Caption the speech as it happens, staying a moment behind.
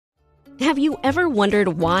Have you ever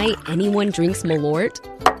wondered why anyone drinks Malort?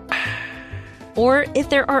 Or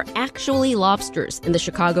if there are actually lobsters in the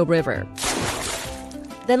Chicago River?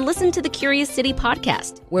 Then listen to the Curious City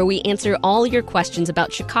podcast, where we answer all your questions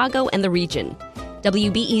about Chicago and the region.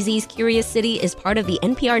 WBEZ's Curious City is part of the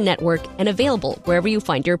NPR network and available wherever you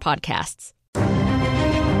find your podcasts.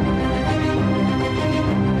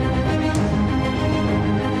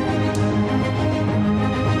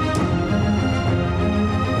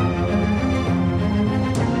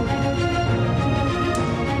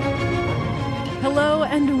 Hello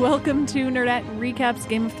and welcome to Nerdette Recaps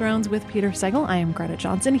Game of Thrones with Peter Sagal. I am Greta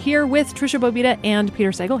Johnson here with Trisha Bobita and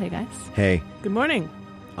Peter Sagal. Hey guys. Hey. Good morning.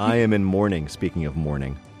 I am in mourning, speaking of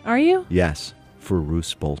mourning. Are you? Yes, for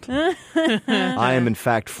Roose Bolton. I am in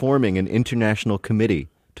fact forming an international committee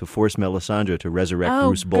to force Melisandre to resurrect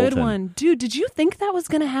Roose Bolton. Oh, good one. Dude, did you think that was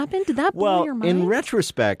going to happen? Did that blow your mind? In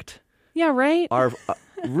retrospect, yeah, right? our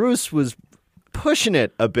Roose was pushing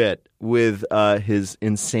it a bit with his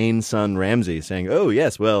insane son Ramsay, saying, oh,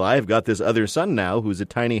 yes, well, I've got this other son now who's a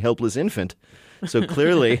tiny, helpless infant. So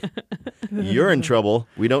clearly, you're in trouble.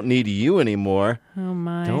 We don't need you anymore. Oh,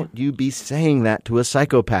 my. Don't you be saying that to a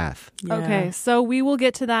psychopath. Yeah. Okay, so we will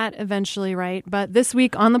get to that eventually, right? But this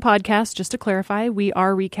week on the podcast, just to clarify, we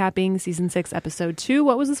are recapping Season 6, Episode 2.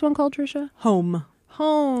 What was this one called, Trisha? Home.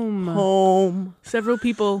 Home. Several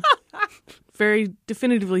people very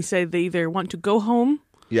definitively say they either want to go home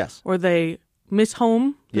Yes, or they miss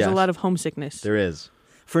home. There's Yes. a lot of homesickness. there is.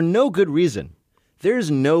 For no good reason. There's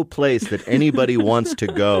no place that anybody wants to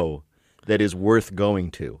go that is worth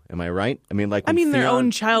going to. Am I right? I mean, like I mean, their Theon- own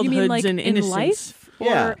You childhoods mean like and in innocence. life or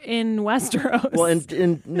Yeah. in Westeros? Well,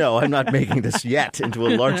 and no, I'm not making this yet into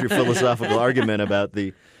a larger philosophical argument about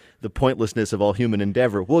the pointlessness of all human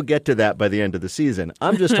endeavor. We'll get to that by the end of the season.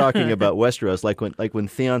 I'm just talking about Westeros, like when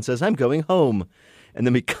Theon says, "I'm going home," and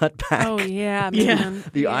then we cut back. Oh, yeah, Yeah. man.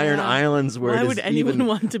 The Iron Yeah. Islands, where Why it would is anyone even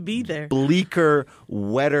want to be there? bleaker,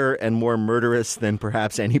 wetter, and more murderous than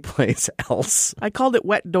perhaps any place else. I called it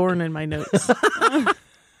Wet Dorn in my notes.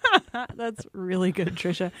 That's really good,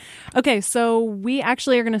 Trisha. Okay, so we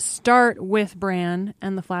actually are going to start with Bran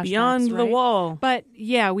and the flashbacks. Beyond the right? Wall. But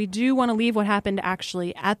yeah, we do want to leave what happened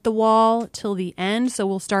actually at the wall till the end. So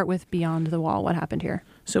we'll start with Beyond the Wall. What happened here?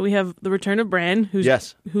 So we have the return of Bran, who's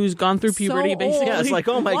gone through puberty, So basically. Yeah, it's like,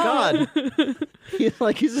 oh my God.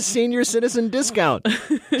 He's a senior citizen discount.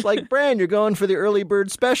 It's like, Bran, you're going for the early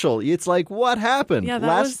bird special. It's like, what happened? Yeah,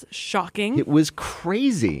 that was shocking. It was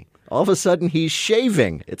crazy. All of a sudden, he's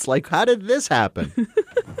shaving. It's like, how did this happen?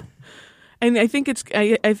 And I think it's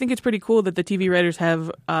pretty cool that the TV writers have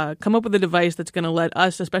come up with a device that's going to let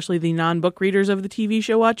us, especially the non-book readers of the TV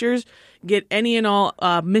show watchers, get any and all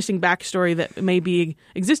missing backstory that may be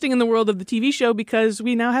existing in the world of the TV show because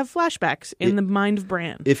we now have flashbacks in the mind of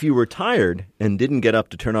Bran. If you were tired and didn't get up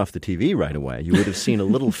to turn off the TV right away, you would have seen a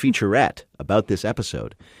little featurette about this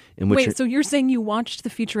episode. In which Wait, so you're saying you watched the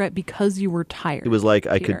featurette because you were tired? it was like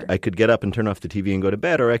Peter. I could get up and turn off the TV and go to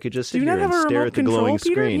bed, or I could just sit Do you here not and have a stare remote at the control, glowing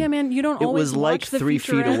Peter? screen. Yeah, man, you don't It always was like watch the 3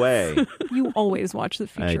 feet featurettes. away. You always watch the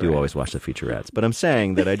featurette. I do always watch the featurettes, but I'm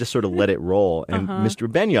saying that I just sort of let it roll. And Mr.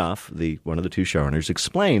 Benioff, one of the two showrunners,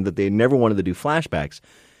 explained that they never wanted to do flashbacks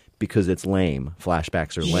because it's lame.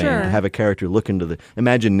 Flashbacks are lame. Sure. To have a character look into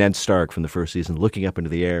imagine Ned Stark from the first season looking up into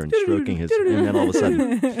the air and stroking his, and then all of a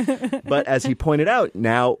sudden. But as he pointed out,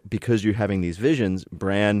 now because you're having these visions,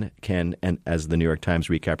 Bran can, and as the New York Times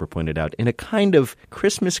recapper pointed out, in a kind of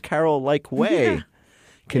Christmas Carol-like way,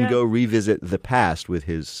 can go revisit the past with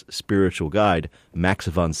his spiritual guide, Max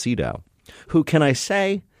von Sydow, who, can I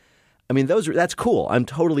say, I mean, that's cool. I'm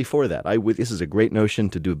totally for that. This is a great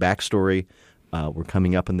notion to do backstory. We're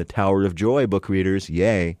coming up in the Tower of Joy, book readers.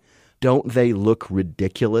 Yay. Don't they look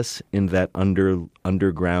ridiculous in that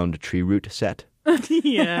underground tree root set?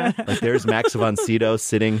 Yeah. Like there's Max von Sydow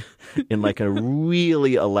sitting in like a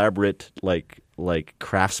really elaborate like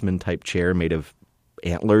craftsman type chair made of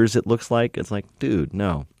antlers, it looks like. It's like, dude,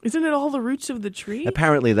 no. Isn't it all the roots of the tree?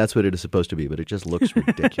 Apparently that's what it is supposed to be, but it just looks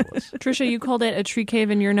ridiculous. Trisha, you called it a tree cave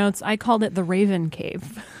in your notes. I called it the Raven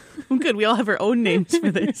Cave. Good. We all have our own names for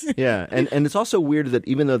this. Yeah, and it's also weird that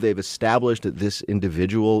even though they've established that this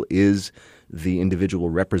individual is the individual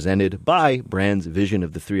represented by Bran's vision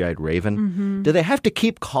of the three-eyed raven, do they have to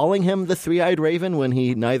keep calling him the three-eyed raven when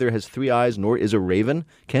he neither has 3 eyes nor is a raven?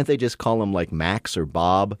 Can't they just call him like Max or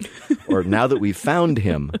Bob? Or now that we've found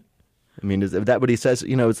him? I mean, is that what he says?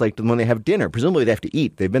 You know, it's like when they have dinner. Presumably they have to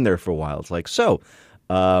eat. They've been there for a while. It's like, so,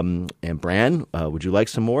 and Bran, would you like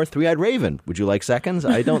some more? Three-eyed raven. Would you like seconds?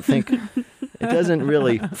 I don't think it doesn't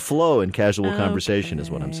really flow in casual conversation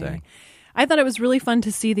is what I'm saying. I thought it was really fun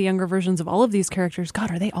to see the younger versions of all of these characters.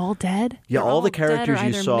 God, are they all dead? Yeah, They're all the dead or characters you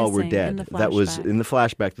either saw were missing in dead. the That was flashback. in the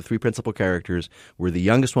flashback. The three principal characters were the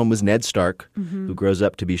youngest one was Ned Stark, who grows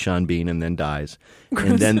up to be Sean Bean and then dies.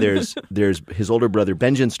 And then there's his older brother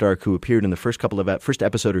Benjen Stark, who appeared in the first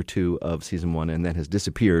episode or two of season 1, and then has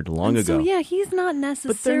disappeared long ago. So yeah, he's not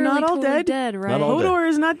necessarily But they're not all totally dead. right? Not all dead. Hodor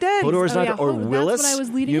is not dead. Hodor is not yeah, or Hodor, Willis. That's what I was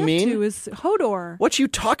leading you up mean? to is Hodor. What you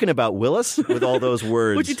talking about, Willis? With all those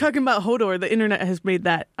words. What you talking about, Hodor? The internet has made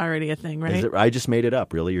that already a thing, right? Is it, I just made it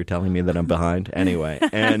up. Really, you're telling me that I'm behind. Anyway,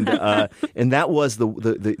 and that was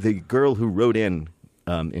the girl who wrote in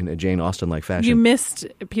a Jane Austen-like fashion. You missed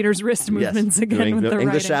Peter's wrist movements Yes, again doing with the English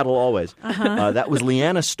writing. saddle always. That was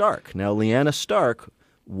Lyanna Stark. Now, Lyanna Stark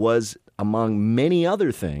was, among many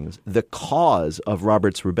other things, the cause of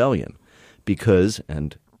Robert's rebellion, because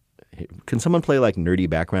can someone play like nerdy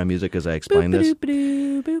background music as I explain this?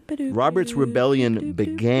 Robert's rebellion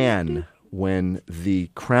began when the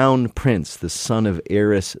crown prince, the son of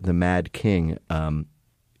Aerys, the Mad King,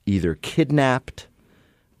 either kidnapped,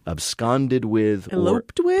 absconded with,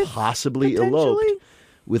 Eloped or with, possibly potentially? eloped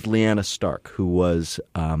with Lyanna Stark, who was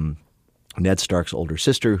Ned Stark's older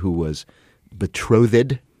sister, who was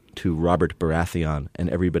betrothed to Robert Baratheon, and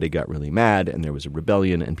everybody got really mad, and there was a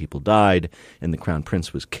rebellion, and people died, and the crown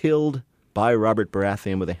prince was killed by Robert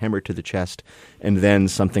Baratheon with a hammer to the chest, and then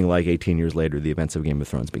something like 18 years later, the events of Game of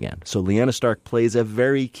Thrones began. So Lyanna Stark plays a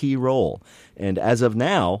very key role, and as of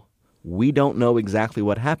now, we don't know exactly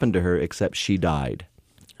what happened to her, except she died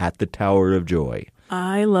at the Tower of Joy.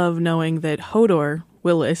 I love knowing that Hodor,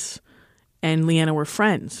 Willis, and Lyanna were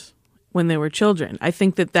friends when they were children. I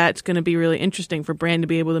think that that's going to be really interesting for Bran to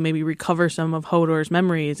be able to maybe recover some of Hodor's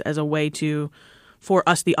memories as a way to, for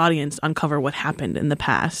us, the audience, uncover what happened in the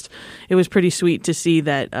past. It was pretty sweet to see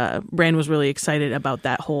that Bran was really excited about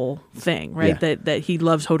that whole thing, right? Yeah. That he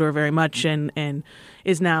loves Hodor very much and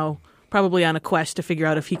is now probably on a quest to figure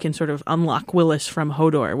out if he can sort of unlock Willis from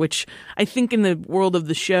Hodor, which I think in the world of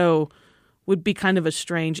the show would be kind of a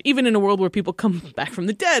strange, even in a world where people come back from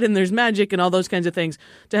the dead and there's magic and all those kinds of things,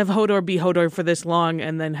 to have Hodor be Hodor for this long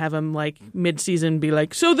and then have him like mid-season be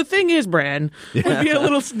like, so the thing is, Bran, would be a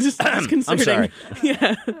little disconcerting. I'm sorry.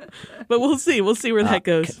 Yeah. But we'll see where that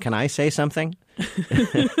goes. Can I say something? Is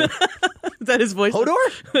that his voice?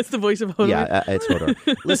 Hodor? That's the voice of Hodor. Yeah, it's Hodor.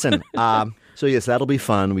 Listen, so yes, that'll be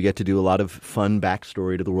fun. We get to do a lot of fun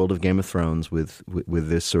backstory to the world of Game of Thrones with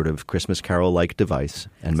this sort of Christmas Carol-like device.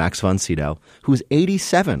 And Max von Sydow, who's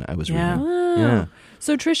 87, I was Yeah. reading. Yeah.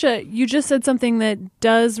 So, Tricia, you just said something that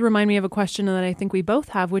does remind me of a question that I think we both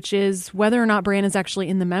have, which is whether or not Bran is actually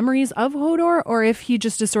in the memories of Hodor or if he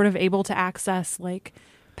just is sort of able to access, like,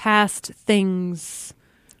 past things.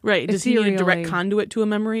 Right. Does he need a direct Ethereally. conduit to a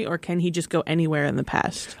memory, or can he just go anywhere in the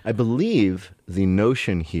past? I believe the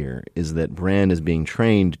notion here is that Bran is being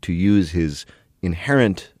trained to use his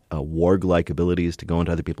inherent warg-like abilities to go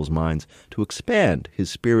into other people's minds to expand his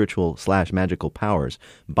spiritual/magical powers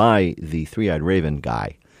by the three-eyed raven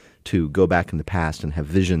guy to go back in the past and have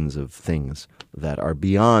visions of things that are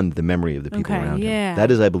beyond the memory of the people Okay, around yeah. him. That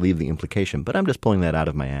is, I believe, the implication, but I'm just pulling that out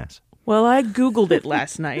of my ass. Well, I Googled it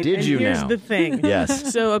last night. Did and you here's now? the thing.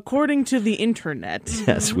 Yes. So according to the internet,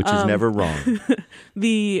 Yes, which is never wrong.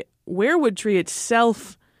 the werewood tree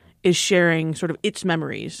itself is sharing sort of its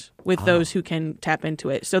memories with those who can tap into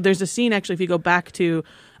it. So there's a scene, actually, if you go back to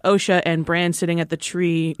Osha and Bran sitting at the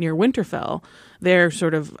tree near Winterfell, their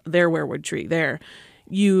werewood tree there.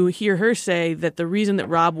 You hear her say that the reason that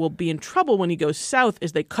Robb will be in trouble when he goes south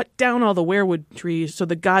is they cut down all the werewood trees so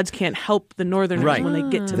the gods can't help the northerners Right. when they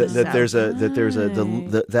get to the south.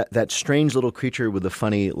 That strange little creature with the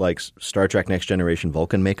funny, like, Star Trek Next Generation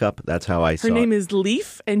Vulcan makeup. That's how I saw Her name it. is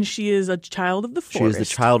Leaf, and she is a child of the She forest. is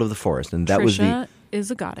the child of the forest, and that was Trisha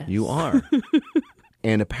is a goddess. You are.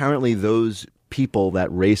 And apparently those people, that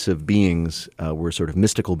race of beings, were sort of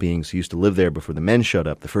mystical beings who used to live there before the men showed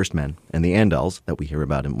up, the first men, and the Andals that we hear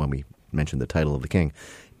about when we mention the title of the king.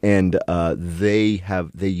 And they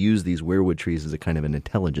use these werewood trees as a kind of an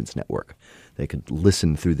intelligence network. They could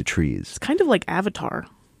listen through the trees. It's kind of like Avatar,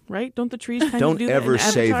 right? Don't the trees kind Don't of do that ever in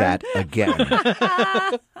say Avatar? that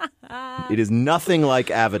again. It is nothing like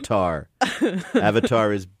Avatar.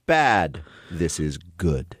 Avatar is bad. This is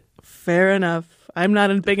good. Fair enough. I'm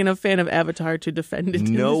not a big enough fan of Avatar to defend it.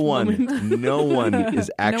 No one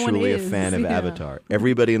is actually a is, fan of yeah. Avatar.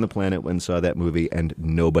 Everybody on the planet went and saw that movie, and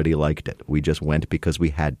nobody liked it. We just went because we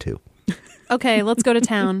had to. Okay, let's go to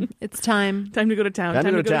town. It's time. Time to go to town. Time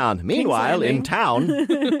to go to town. King's Meanwhile, in Landing.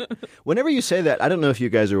 town, whenever you say that, I don't know if you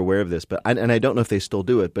guys are aware of this, and I don't know if they still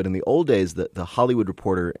do it, but in the old days, the Hollywood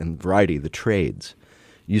Reporter and Variety, the trades,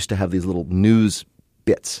 used to have these little news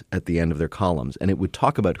bits at the end of their columns, and it would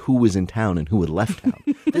talk about who was in town and who had left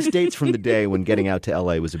town. This dates from the day when getting out to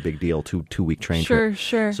L.A. was a big deal, two-week train trip.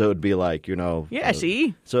 Sure. So it'd be like,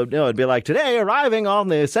 see? So it'd be like, today arriving on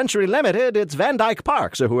the Century Limited, it's Van Dyke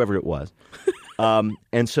Parks, or whoever it was.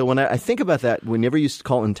 And so when I think about that, whenever you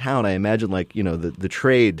call in town, I imagine like, the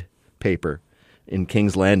trade paper in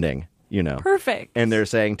King's Landing. Perfect. And they're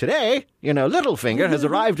saying, today, Littlefinger has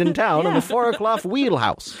arrived in town in the 4 o'clock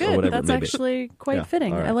wheelhouse. Good. Or whatever That's it may be. actually quite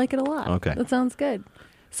fitting. Right. I like it a lot. Okay. That sounds good.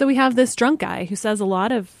 So we have this drunk guy who says a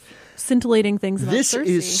lot of scintillating things about This Cersei.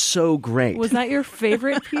 is so great. Was that your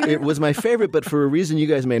favorite, Peter? It was my favorite, but for a reason you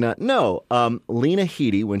guys may not know. Lena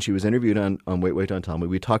Headey, when she was interviewed on Wait, Don't Tell Me,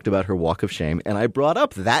 we talked about her walk of shame, and I brought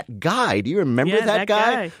up that guy. Do you remember that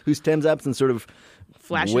guy who stands up and sort of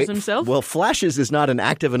flashes himself? Well, flashes is not an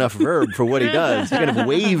active enough verb for what he does. He kind of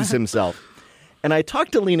waves himself. And I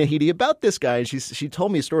talked to Lena Headey about this guy, and she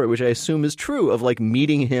told me a story, which I assume is true, of like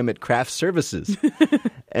meeting him at craft services.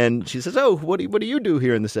 And she says, "Oh, what do you do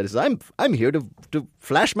here in the set?" He says, "I'm here to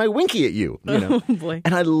flash my winky at you." Oh, boy.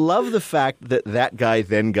 And I love the fact that guy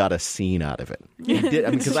then got a scene out of it. He did,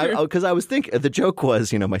 because I was thinking the joke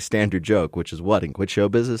was, my standard joke, which is what in quit show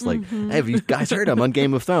business, like, "Hey, have you guys heard him on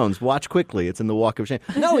Game of Thrones? Watch quickly. It's in the Walk of Shame."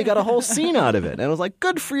 No, he got a whole scene out of it, and I was like,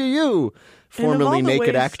 "Good for you." Formerly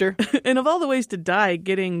naked actor. And of all the ways to die,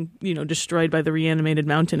 getting, destroyed by the reanimated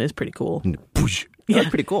mountain is pretty cool. Yeah,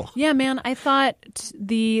 pretty cool. Yeah, man. I thought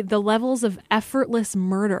the levels of effortless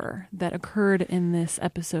murder that occurred in this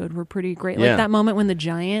episode were pretty great. Like that moment when the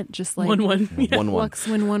giant just like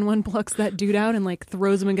 1-1 plucks that dude out and like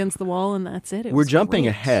throws him against the wall, and that's it. We're jumping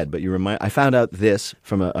ahead, but I found out this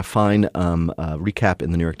from a fine recap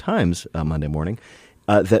in the New York Times Monday morning.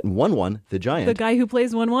 That 1-1, the giant. The guy who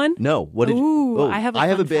plays 1-1? No. What did you? Oh, I have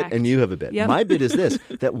a bit fact. and you have a bit. Yep. My bit is this,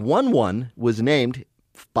 that 1-1 was named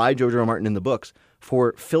by George R. R. Martin in the books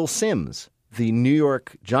for Phil Simms, the New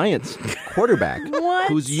York Giants quarterback,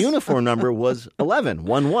 whose uniform number was 11,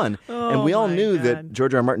 1-1. And we all knew that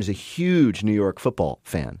George R. R. Martin is a huge New York football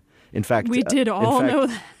fan. In fact, we did all know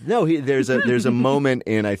that. No, there's a moment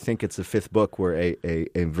in, I think it's the 5th book, where a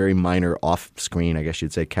very minor off-screen, I guess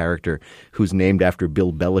you'd say, character who's named after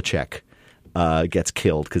Bill Belichick gets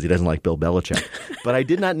killed because he doesn't like Bill Belichick. But I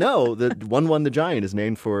did not know that 1-1 the Giant is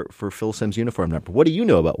named for Phil Simms' uniform number. What do you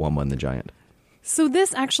know about 1-1 the Giant? So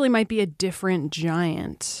this actually might be a different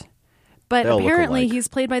giant. But They'll apparently look alike. he's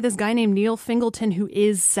played by this guy named Neil Fingleton, who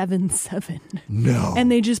is 7'7". No. And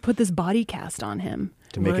they just put this body cast on him.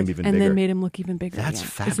 To make him even and bigger. then made him look even bigger. That's again.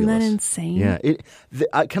 fabulous. Isn't that insane?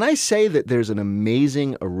 Yeah. Can I say that there's an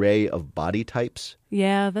amazing array of body types?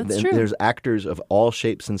 Yeah, that's true. There's actors of all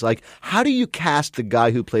shapes and sizes. How do you cast the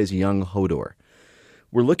guy who plays young Hodor?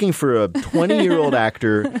 We're looking for a 20-year-old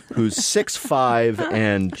actor who's 6'5"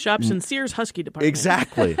 and shops in Sears Husky department.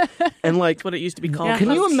 Exactly, and like that's what it used to be called. Yeah,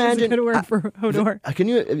 can you imagine? Good word for Hodor.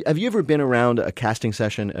 Have you ever been around a casting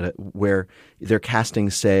session where they're casting,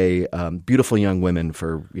 say, beautiful young women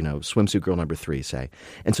for swimsuit girl number 3, say,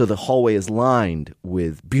 and so the hallway is lined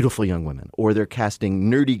with beautiful young women, or they're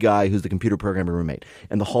casting nerdy guy who's the computer programmer roommate,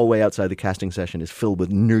 and the hallway outside the casting session is filled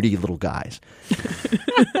with nerdy little guys.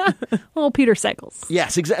 Well, Peter Seckles.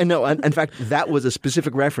 Yes, exactly. No, in fact, that was a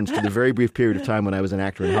specific reference to the very brief period of time when I was an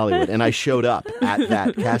actor in Hollywood, and I showed up at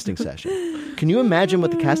that casting session. Can you imagine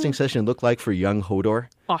what the casting session looked like for young Hodor?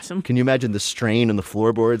 Awesome. Can you imagine the strain on the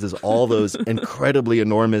floorboards as all those incredibly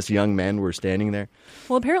enormous young men were standing there?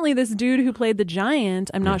 Well, apparently this dude who played the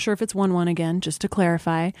giant, I'm not sure if it's 1-1 again, just to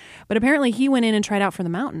clarify, but apparently he went in and tried out for the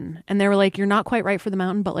mountain. And they were like, you're not quite right for the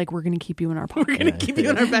mountain, but like we're going to keep you in our pocket. We're going to keep you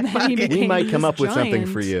in our back pocket. We might come up with something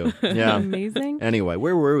for you. Yeah. Amazing. Anyway,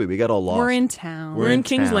 where were we? We got all lost. We're in town. We're in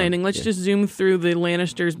King's town. Landing. Let's just zoom through the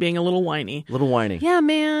Lannisters being a little whiny. A little whiny. Yeah,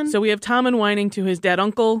 man. So we have Tommen whining to his dad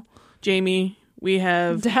uncle, Jamie. We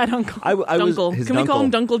have Dad Uncle. I was Dunkle. his Can we call him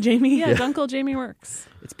dunkle. Dunkle Jamie? Yeah, Dunkle Jamie works.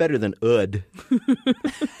 It's better than Ud.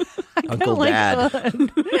 Uncle like Dad.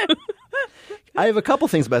 I have a couple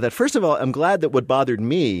things about that. First of all, I'm glad that what bothered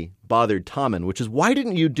me bothered Tommen, which is why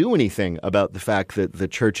didn't you do anything about the fact that the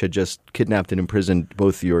church had just kidnapped and imprisoned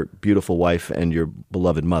both your beautiful wife and your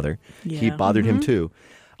beloved mother? Yeah. He bothered him too.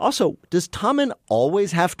 Also, does Tommen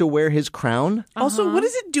always have to wear his crown? Also, what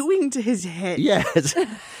is it doing to his head? Yes.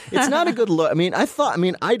 It's not a good look.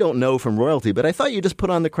 I don't know from royalty, but I thought you just put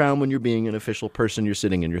on the crown when you're being an official person. You're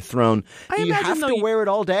sitting in your throne. Do you have to wear it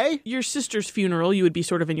all day? Your sister's funeral, you would be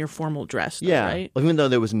sort of in your formal dress, though, Yeah. right? Even though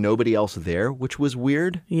there was nobody else there, which was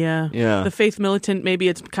weird. Yeah. Yeah. The faith militant, maybe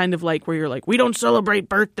it's kind of like where you're like, we don't celebrate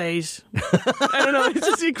birthdays. I don't know.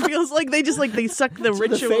 It feels like they suck the So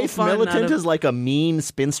ritual the faith fun out militant of... is like a mean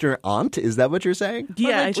spinster Westminster aunt? Is that what you're saying?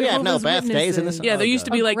 Yeah, like we have no Jehovah's birthdays in this. Witnesses. Yeah, there used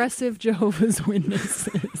to be like, aggressive Jehovah's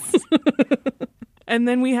Witnesses. and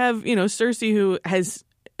then we have Cersei, who has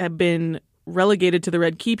been relegated to the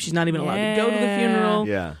Red Keep. She's not even allowed to go to the funeral.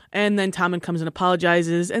 Yeah. And then Tommen comes and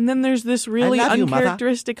apologizes. And then there's this really I love you, mother.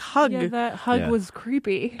 uncharacteristic hug. Yeah, that hug was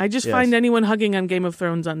creepy. I just Yes. find anyone hugging on Game of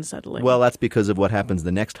Thrones unsettling. Well, that's because of what happens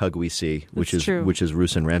the next hug we see, which That's true. is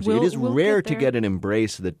Roose and Ramsay. We'll it is rare get to there. get an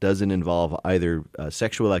embrace that doesn't involve either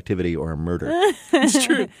sexual activity or a murder. it's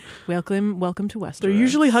true. Welcome to Westeros. They're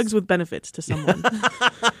usually hugs with benefits to someone.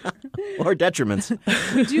 Or detriments.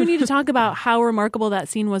 We do need to talk about how remarkable that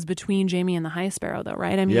scene was between Jaime and the High Sparrow, though,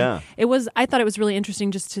 right? I mean, Yeah. I thought it was really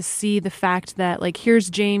interesting just to see the fact that, like, here's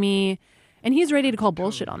Jaime, and he's ready to call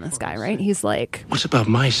bullshit on this guy, right? He's like, What about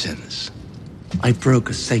my sins? I broke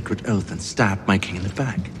a sacred oath and stabbed my king in the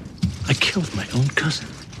back. I killed my own cousin.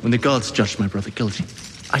 When the gods judged my brother guilty,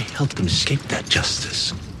 I helped him escape that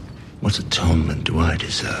justice. What atonement do I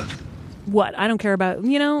deserve? what? I don't care about,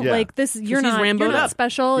 Yeah. like this. You're he's not Rambo'd up.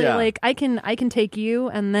 special. Yeah. Like I can take you,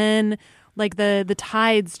 and then like the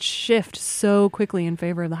tides shift so quickly in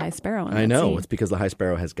favor of the High Sparrow. In I that know. scene. It's because the High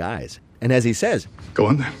Sparrow has guys. And as he says, Go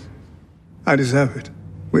on then. I deserve it.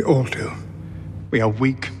 We all do. We are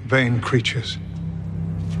weak, vain creatures.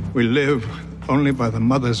 We live only by the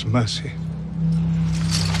mother's mercy.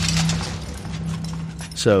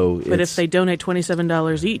 so But it's, if they donate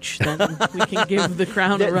 $27 each, then we can give the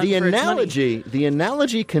crown a run the for its money.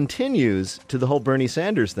 analogy continues to the whole Bernie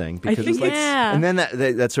Sanders thing because think it's like, yeah. and then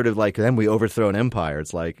that's sort of like then we overthrow an empire.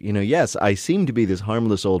 It's like yes, I seem to be this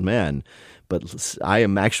harmless old man, but I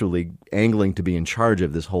am actually angling to be in charge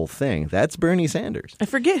of this whole thing. That's Bernie Sanders. I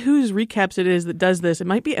forget whose recaps it is that does this. It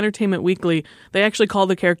might be Entertainment Weekly. They actually call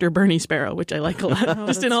the character Bernie Sparrow, which I like a lot.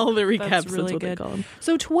 Just in all of the recaps, That's that's, really what they good. call him.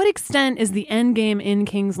 So to what extent is the end game in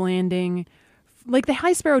King's Landing? Like the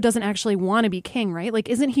High Sparrow doesn't actually want to be king, right? Like,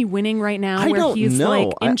 isn't he winning right now? I where don't he's know.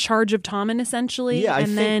 like in charge of Tommen essentially, Yeah, I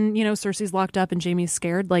and then Cersei's locked up and Jaime's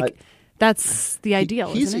scared. Like, that's the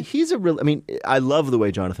ideal, isn't it? He's a real. I mean, I love the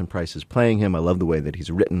way Jonathan Pryce is playing him. I love the way that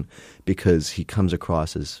he's written because he comes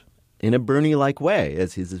across as in a Bernie-like way,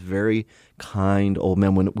 as he's this very kind old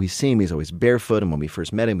man. When we see him, he's always barefoot, and when we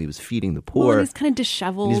first met him, he was feeding the poor. Well, and he's kind of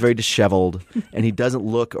disheveled. And he's very disheveled, and he doesn't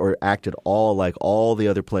look or act at all like all the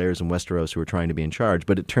other players in Westeros who are trying to be in charge.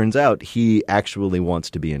 But it turns out he actually wants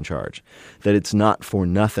to be in charge. That it's not for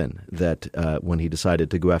nothing that when he decided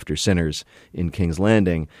to go after sinners in King's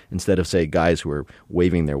Landing, instead of, say, guys who are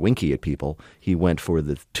waving their winky at people, he went for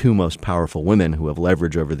the two most powerful women who have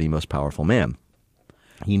leverage over the most powerful man.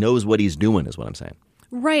 He knows what he's doing, is what I'm saying.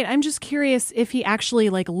 Right. I'm just curious if he actually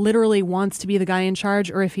like literally wants to be the guy in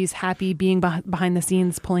charge, or if he's happy being behind the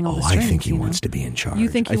scenes pulling all the strings. I think he you know? wants to be in charge. You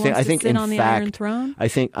think he wants to sit in on the fact, Iron Throne? I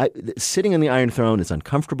think sitting on the Iron Throne is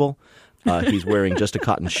uncomfortable. He's wearing just a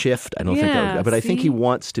cotton shift. I don't think that would, but I think see? he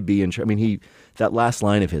wants to be in charge. I mean, that last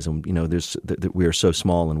line of his, there's we are so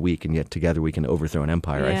small and weak, and yet together we can overthrow an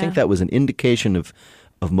empire. I Yeah. think that was an indication of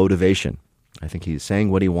motivation. I think he's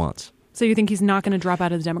saying what he wants. So you think he's not going to drop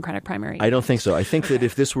out of the Democratic primary? I don't think so. I think that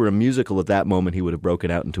if this were a musical at that moment, he would have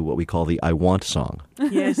broken out into what we call the "I want" song.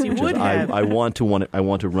 Yes, he Which would is, have. I want to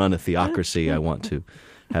run a theocracy. I want to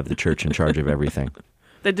have the church in charge of everything.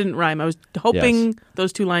 That didn't rhyme. I was hoping Yes.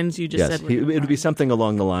 those two lines you just Yes, said were it gonna would be rhyme. something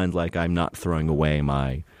along the lines like, "I'm not throwing away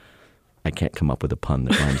my." I can't come up with a pun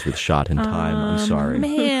that rhymes with "shot in time." I'm sorry.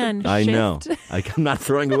 Man, I shift. know. I'm not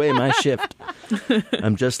throwing away my shift.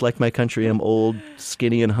 I'm just like my country. I'm old,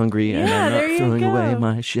 skinny, and hungry, and Yeah, I'm there not you throwing away go.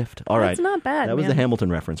 my shift. All right, That's not bad, That was man. the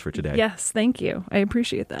Hamilton reference for today. Yes, thank you. I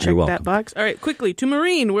appreciate that. You're welcome. That box. All right, quickly to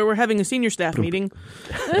Marine, where we're having a senior staff meeting.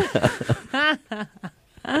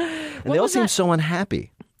 And they all seem so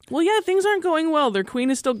unhappy. Well, yeah, things aren't going well. Their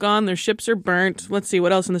queen is still gone. Their ships are burnt. Let's see,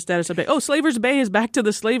 what else in the status update? Oh, Slavers Bay is back to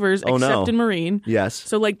the slavers, Oh, except no. in Marine. Yes.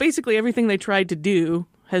 So, like, basically everything they tried to do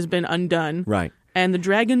has been undone. Right. And the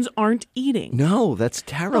dragons aren't eating. No, that's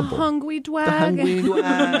The terrible. hungry The dragon. hungry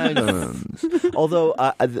dragons. Although,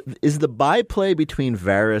 is the byplay between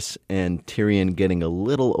Varys and Tyrion getting a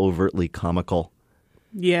little overtly comical?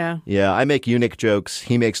 Yeah. Yeah, I make eunuch jokes.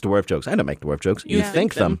 He makes dwarf jokes. I don't make dwarf jokes. You Yeah.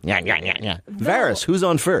 think them. Yeah. Varys, who's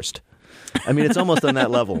on first? I mean, it's almost on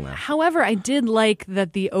that level now. However, I did like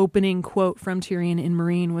that the opening quote from Tyrion in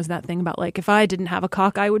Marine was that thing about like, if I didn't have a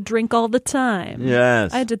cock, I would drink all the time.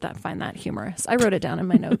 Yes. I did find that humorous. I wrote it down in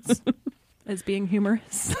my notes. As being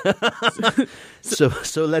humorous.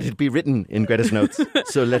 So let it be written in Greta's notes.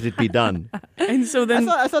 So let it be done. And so then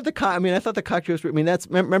I thought the cock jokes.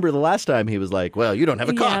 Remember the last time he was like, "Well, you don't have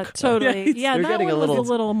a cock." Yeah, totally. Yeah, They're that getting one a was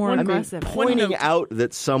a little more aggressive. Pointing out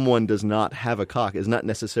that someone does not have a cock is not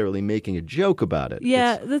necessarily making a joke about it.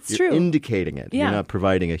 Yeah, that's you're true. Indicating it. Yeah. You're not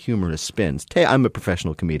providing a humorous spin. I'm a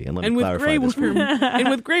professional comedian. Let me clarify Grey this. Worm, and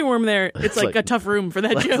with Grey Worm there, it's like a tough room for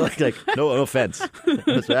that joke. No offense.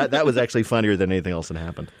 That was actually funnier than anything else that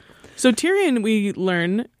happened. So Tyrion, we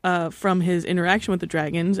learn from his interaction with the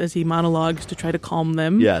dragons as he monologues to try to calm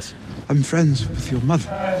them. Yes. I'm friends with your mother.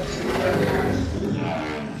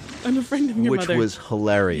 I'm a friend of your Which mother. was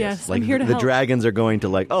hilarious. Yes, like I'm here to the help. dragons are going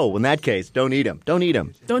to in that case, don't eat him. Don't eat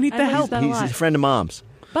him. Don't eat I the like help. that a He's lot. a friend of Mom's.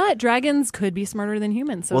 But dragons could be smarter than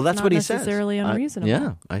humans, so Well, it's that's not what he says. necessarily unreasonable.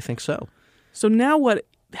 Yeah, I think so. So now what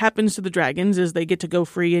happens to the dragons is they get to go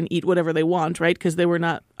free and eat whatever they want, right? Because they were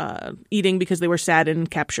not eating because they were sad and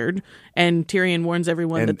captured. And Tyrion warns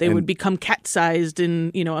everyone that they would become cat-sized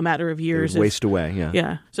in a matter of years. Waste away, yeah.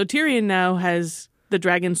 Yeah. So Tyrion now has the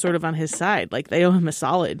dragons sort of on his side. Like, they owe him a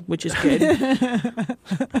solid, which is good.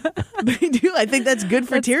 They do. I think that's good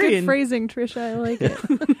for That's Tyrion. good phrasing, Trisha. I like it.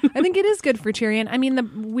 I think it is good for Tyrion. I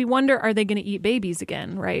mean, we wonder, are they going to eat babies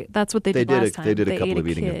again, right? That's what they did last time. They did a couple ate of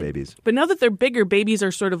eating of kid. babies. But now that they're bigger, babies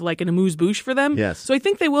are sort of like an amuse-bouche for them. Yes. So I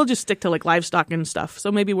think they will just stick to like livestock and stuff.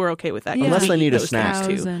 So maybe we're okay with that. Yeah. Unless they need a those snack.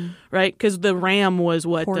 things, Cows and right? Because the ram was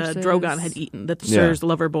what horses. Drogon had eaten, that Yeah. Sir's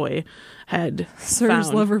lover boy had Sir's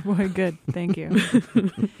found. lover boy. Good. Thank you.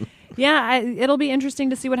 Yeah, it'll be interesting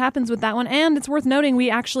to see what happens with that one. And it's worth noting we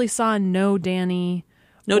actually saw no Danny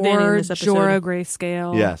No or Danny in this episode. Jorah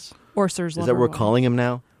Grayscale. Yes. Or Sir's Is lover that what we're boy. calling him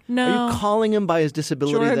now? No. Are you calling him by his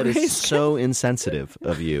disability? Jorah That is Grayscale. so insensitive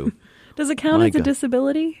of you. Does it count My as a God.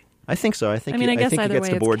 disability? I think so. I think I guess he either gets way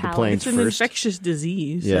to it's board the callous. planes It's an first. infectious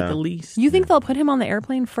disease Yeah. at the least. You think they'll put him on the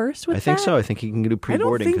airplane first with I think that? so. I think he can do I don't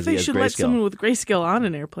pre-boarding think because he they has should let someone grayscale. with grayscale on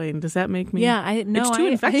an airplane. Does that make me? Yeah, It's too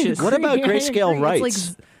infectious. What about agree. grayscale It's rights?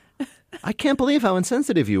 like I can't believe how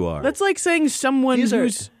insensitive you are. That's like saying someone These are-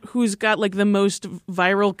 who's got like the most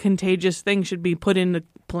viral contagious thing should be put in the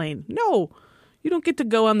plane. No, you don't get to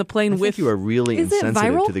go on the plane I with. think you are really is it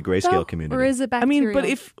insensitive viral to the grayscale though? community. Or is it I bacterial? mean, but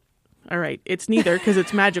if all right, it's neither because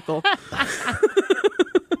it's magical.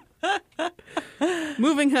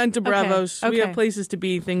 Moving on to Bravos, we okay. have places to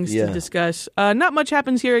be, things Yeah. to discuss. Not much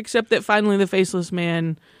happens here except that finally the faceless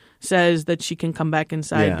man says that she can come back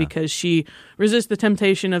inside Yeah. because she resists the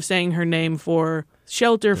temptation of saying her name for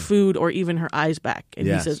shelter, food, or even her eyes back. And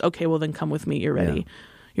Yes. he says, "Okay, well then come with me. You're ready. Yeah.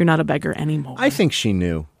 You're not a beggar anymore." I think she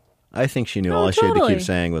knew. All she Oh, had to totally. keep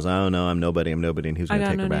saying was, "Oh no, I'm nobody, and who's I going to got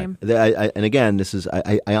take no her back?" name. And again, this is.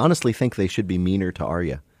 I honestly think they should be meaner to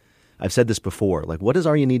Arya. I've said this before. Like, what does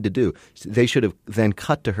Arya need to do? They should have then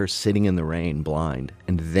cut to her sitting in the rain, blind,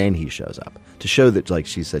 and then he shows up to show that, like,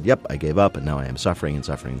 she said, "Yep, I gave up, and now I am suffering and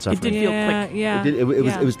suffering and It suffering." did feel yeah, quick. yeah, It was.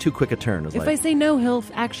 yeah. It was too quick a turn. It was If I like, say no, he'll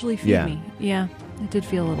actually feed Yeah. me. Yeah, it did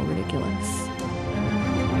feel a little ridiculous.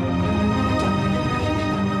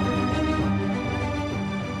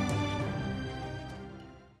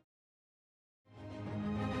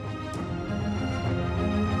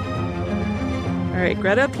 All right,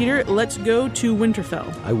 Greta, Peter, let's go to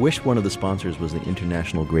Winterfell. I wish one of the sponsors was the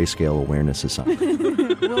International Grayscale Awareness Society. We'll The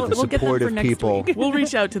get them support for of next people week. We'll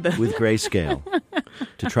reach out to them. with grayscale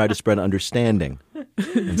to try to spread understanding.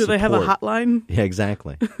 and Do they have a support. hotline? Yeah,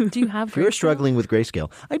 exactly. Do you have? If you're grayscale? struggling with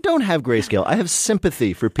grayscale, I don't have grayscale. I have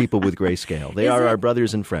sympathy for people with grayscale. They Is are it- our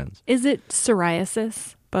brothers and friends. Is it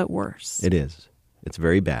psoriasis but worse? It is. It's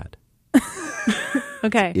very bad.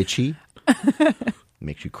 Okay. Itchy.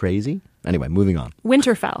 Makes you crazy. Anyway, moving on.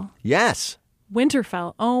 Winterfell. Yes.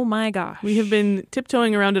 Winterfell. Oh my gosh. We have been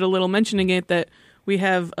tiptoeing around it a little, mentioning it that we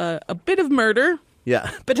have a bit of murder. Yeah.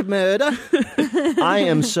 Bit of murder. I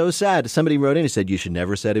am so sad. Somebody wrote in and said, you should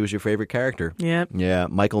never said it was your favorite character. Yep. Yeah.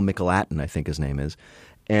 Michael Micolatin, I think his name is.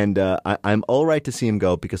 And I'm all right to see him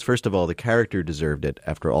go because, first of all, the character deserved it.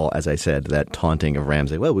 After all, as I said, that taunting of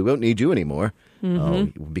Ramsay, well, we won't need you anymore. Oh,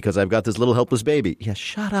 because I've got this little helpless baby. Yeah,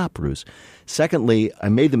 shut up, Bruce. Secondly, I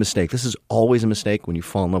made the mistake. This is always a mistake when you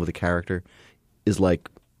fall in love with a character, is like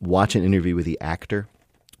watch an interview with the actor.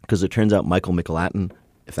 Because it turns out Michael Micolatin,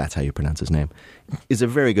 if that's how you pronounce his name, is a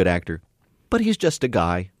very good actor. But he's just a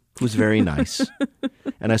guy who's very nice.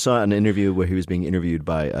 And I saw an interview where he was being interviewed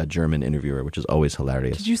by a German interviewer, which is always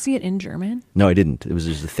hilarious. Did you see it in German? No, I didn't. It was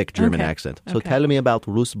just a thick German Okay. accent. So Okay. tell me about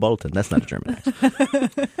Roose Bolton. That's not a German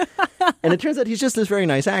accent. And it turns out he's just this very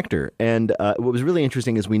nice actor. And what was really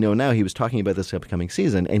interesting is we know now he was talking about this upcoming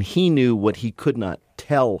season, and he knew what he could not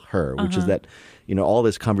tell her, which is that all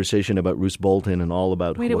this conversation about Roose Bolton and all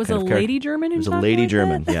about Wait, what it was kind a of lady German? It was a lady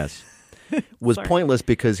German, yes. Was pointless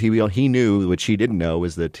because he knew what she didn't know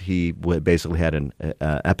was that he basically had an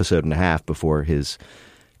episode and a half before his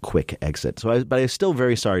quick exit. But I was still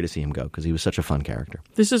very sorry to see him go because he was such a fun character.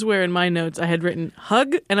 This is where in my notes I had written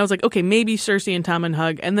hug, and I was like, okay, maybe Cersei and Tommen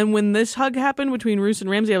hug. And then when this hug happened between Roose and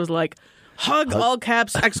Ramsay, I was like, hug, all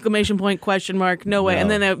caps, exclamation point, question mark, no way. No. And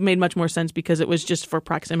then it made much more sense because it was just for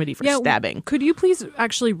proximity for stabbing. Could you please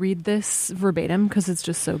actually read this verbatim because it's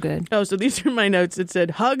just so good? Oh, so these are my notes. It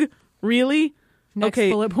said, hug, really? Next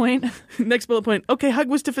okay. bullet point. Next bullet point. Okay, hug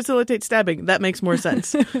was to facilitate stabbing. That makes more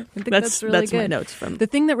sense. I think that's really good. My notes from the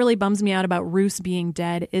thing that really bums me out about Roose being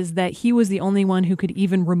dead is that he was the only one who could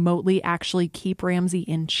even remotely actually keep Ramsay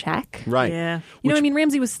in check. Right. Yeah. You know what I mean?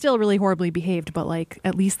 Ramsay was still really horribly behaved, but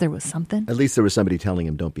at least there was something. At least there was somebody telling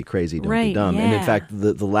him, don't be crazy, don't be Right, dumb. And in yeah. fact,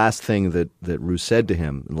 the last thing that Roose said to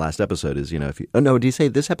him in the last episode is, if you... Oh, no, did he say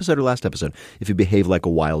this episode or last episode? If you behave like a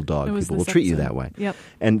wild dog, It was people will this treat you episode. that way. Yep.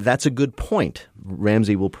 And that's a good point.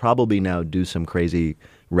 Ramsay will probably now do some crazy,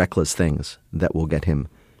 reckless things that will get him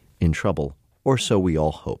in trouble. Or so we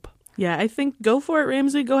all hope. Yeah, I think go for it,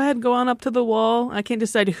 Ramsay. Go ahead, go on up to the wall. I can't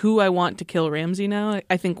decide who I want to kill Ramsay now.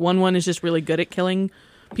 I think one is just really good at killing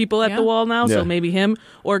people at the wall now, so Yeah. maybe him.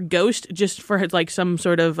 Or Ghost, just for some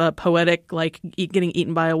sort of poetic, getting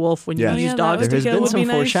eaten by a wolf when you Yes. use Yeah, dogs There to has kill been would some be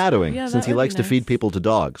nice. foreshadowing Yeah, since that he would likes be to feed nice. people to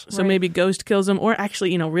dogs. So maybe Ghost kills him. Or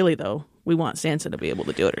actually, really though, we want Sansa to be able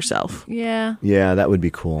to do it herself. Yeah. Yeah, that would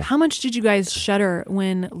be cool. How much did you guys shudder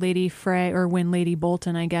when Lady Frey, or when Lady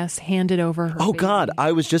Bolton, I guess, handed over her Oh, baby? God.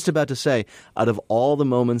 I was just about to say, out of all the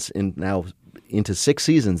moments into 6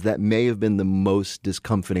 seasons, that may have been the most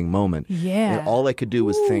discomforting moment. Yeah. And all I could do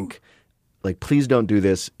was think, please don't do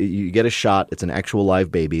this. You get a shot. It's an actual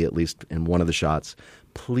live baby, at least in one of the shots.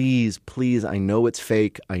 Please, please, I know it's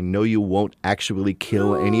fake. I know you won't actually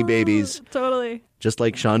kill any babies. Totally. Just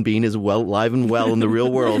like Sean Bean is alive and well in the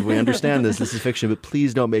real world. We understand this. This is fiction, but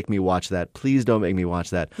please don't make me watch that. Please don't make me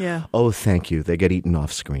watch that. Yeah. Oh, thank you. They get eaten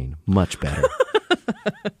off screen. Much better.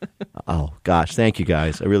 Oh, gosh. Thank you,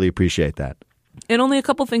 guys. I really appreciate that. And only a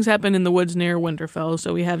couple things happen in the woods near Winterfell.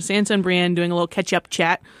 So we have Sansa and Brienne doing a little catch-up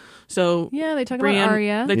chat. So Yeah, they talk Brienne, about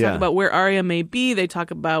Arya. They Yeah. talk about where Arya may be. They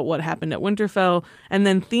talk about what happened at Winterfell. And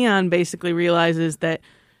then Theon basically realizes that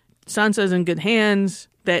Sansa's in good hands,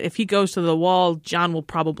 that if he goes to the wall, Jon will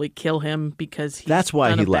probably kill him because he's That's why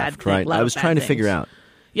done he a bad left, thing, right? a lot I of was bad trying to things. figure out.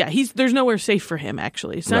 Yeah, there's nowhere safe for him,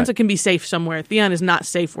 actually. Sansa Right. can be safe somewhere. Theon is not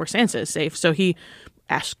safe where Sansa is safe. So he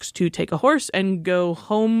asks to take a horse and go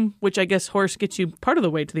home, which I guess horse gets you part of the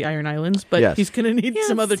way to the Iron Islands, but Yes. he's going to need Yeah,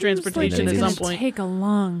 some it other seems transportation like at it's some gonna point. take a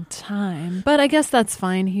long time, but I guess that's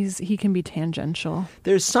fine. He can be tangential.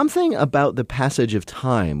 There's something about the passage of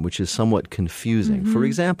time which is somewhat confusing. For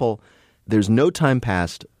example, there's no time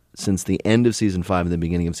passed since the end of season 5 and the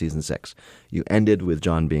beginning of season 6. You ended with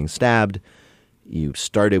Jon being stabbed. You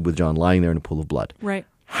started with Jon lying there in a pool of blood. Right.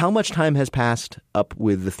 How much time has passed up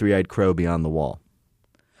with the three-eyed crow beyond the wall?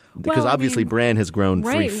 Because Well, I obviously mean, Bran has grown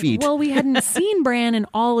 3 Right. feet. Well, we hadn't seen Bran in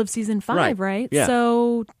all of season 5, right? Yeah.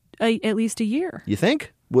 So at least a year. You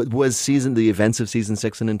think? Was the events of season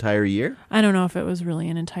 6 an entire year? I don't know if it was really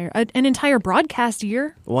an entire broadcast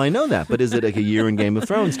year. Well, I know that, but is it like a year in Game of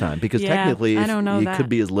Thrones time? Because Yeah, technically, I don't know it that. could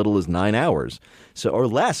be as little as 9 hours, or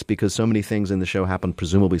less, because so many things in the show happen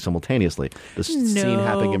presumably simultaneously. The scene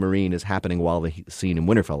happening in Marine is happening while the scene in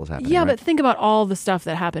Winterfell is happening. Yeah, right? but think about all the stuff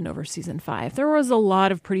that happened over season 5. There was a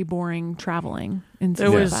lot of pretty boring traveling in There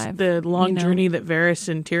season was 5. the long you know? journey that Varys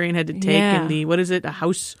and Tyrion had to take Yeah. in the, what is it, a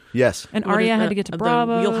house? yes. And What is Arya had the- to get to the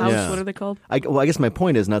Bravo. wheelhouse, Yeah. what are they called? I guess my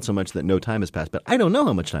point is not so much that no time has passed, but I don't know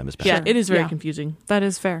how much time has passed. Yeah, it is very Yeah. confusing. That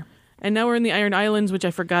is fair. And now we're in the Iron Islands, which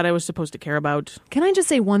I forgot I was supposed to care about. Can I just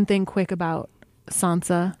say one thing quick about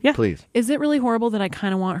Sansa? Yeah. Please. Is it really horrible that I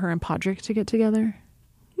kind of want her and Podrick to get together?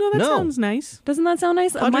 No, that No. sounds nice. Doesn't that sound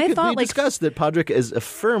nice? Podrick, My we thought, discussed that Podrick is a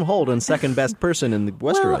firm hold on second best person in the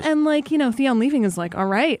Westeros. well, and Theon leaving is like, all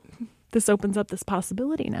right, this opens up this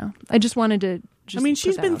possibility now. I just wanted to. I mean,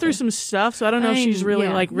 she's been through some stuff, so I don't know if she's really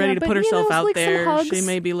ready to but, put herself it's out like some there. hugs. She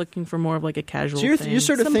may be looking for more of like a casual So you're thing.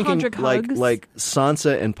 sort of Some thinking Podrick hugs. like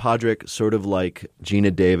Sansa and Podrick, sort of like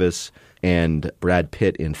Gina Davis and Brad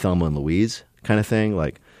Pitt in Thelma and Louise kind of thing.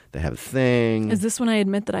 Like they have a thing. Is this when I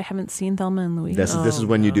admit that I haven't seen Thelma and Louise? This is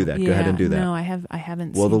when you do that. Go ahead and do that. No, I haven't. Well,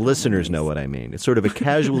 seen the Thelma listeners and know Louise. what I mean. It's sort of a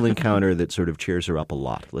casual encounter that sort of cheers her up a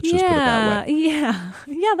lot. Let's just put it that way.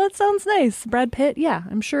 Yeah, that sounds nice. Brad Pitt. Yeah,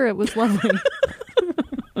 I'm sure it was lovely.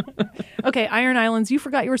 Okay, Iron Islands. You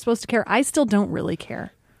forgot you were supposed to care. I still don't really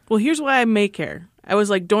care. Well, here's why I may care. I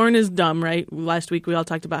was like, Dorne is dumb, right? Last week we all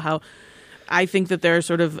talked about how I think that there are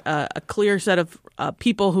sort of a clear set of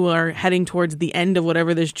people who are heading towards the end of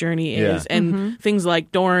whatever this journey is. Yeah. And things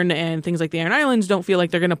like Dorne and things like the Iron Islands don't feel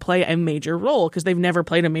like they're going to play a major role because they've never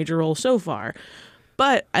played a major role so far.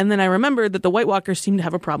 And then I remembered that the White Walkers seem to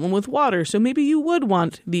have a problem with water. So maybe you would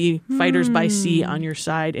want the fighters by sea on your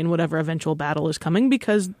side in whatever eventual battle is coming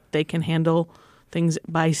because they can handle things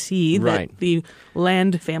by sea that the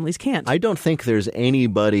land families can't. I don't think there's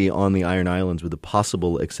anybody on the Iron Islands with the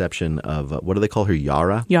possible exception of, what do they call her,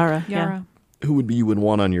 Yara? Yara. Who would be you would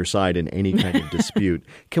want on your side in any kind of dispute.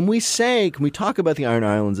 Can we talk about the Iron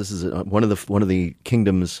Islands? This is one of the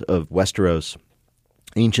kingdoms of Westeros,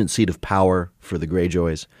 ancient seat of power for the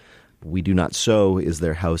Greyjoys. We do not sow is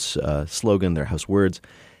their house slogan, their house words.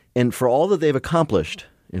 And for all that they've accomplished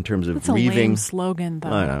in terms of That's reaving... a lame slogan, though.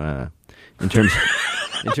 No. In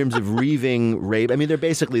terms of reaving, rape, I mean, they're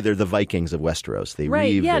the Vikings of Westeros. They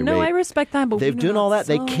reave, they rape. I respect that, but they've done all that.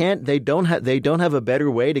 So... They don't have a better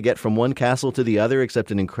way to get from one castle to the other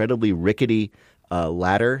except an incredibly rickety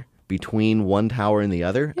ladder between one tower and the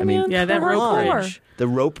other. I mean, that rope bridge. The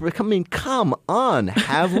rope. I mean, come on.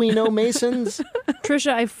 Have we no masons?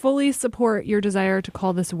 Trisha, I fully support your desire to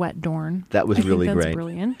call this Wet Dorne. That was really that's great.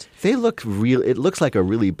 Brilliant. They look real. It looks like a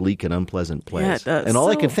really bleak and unpleasant place. Yeah, it does. And all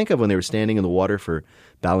I could think of when they were standing in the water for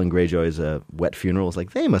Balin Greyjoy's wet funeral was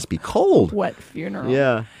like, they must be cold. Wet funeral.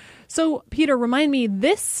 Yeah. So, Peter, remind me,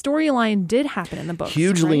 this storyline did happen in the books,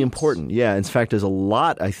 Hugely right? important. Yeah. In fact, there's a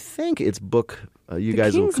lot. I think it's book. You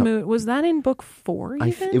guys will Kingsmoot, was that in book 4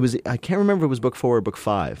 even? I can't remember if it was book 4 or book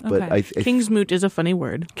 5. But Okay. Kingsmoot is a funny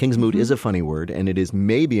word. Kingsmoot is a funny word, and it is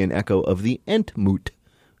maybe an echo of the Entmoot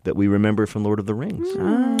that we remember from Lord of the Rings.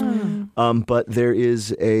 But there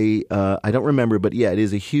is I don't remember, but yeah, it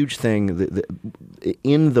is a huge thing.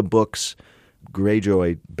 In the books,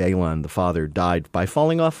 Greyjoy, Balon, the father, died by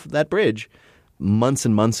falling off that bridge months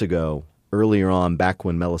and months ago, earlier on, back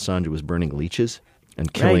when Melisandre was burning leeches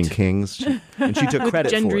and killing kings. And she took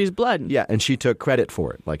credit for it. Gendry's blood. Yeah, and she took credit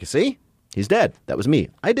for it. Like, you see? He's dead. That was me.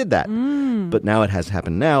 I did that. But now it has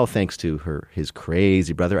happened now thanks to his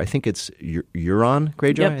crazy brother. I think it's Euron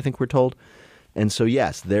Greyjoy, I think we're told. And so,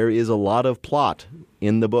 yes, there is a lot of plot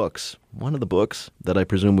in the books. One of the books that I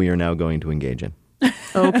presume we are now going to engage in.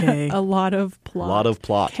 Okay. A lot of plot. A lot of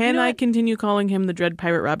plot. Can I continue calling him the Dread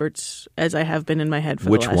Pirate Roberts as I have been in my head for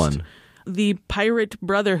Which the last... one? The pirate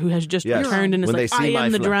brother who has just Yes. returned and is When like, they see I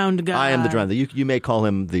am my the drowned guy. I am the drowned. You may call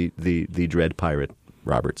him the Dread Pirate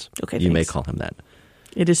Roberts. Okay, You may thanks. call him that.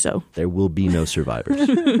 It is so. There will be no survivors.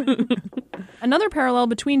 Another parallel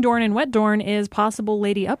between Dorne and Wet Dorne is possible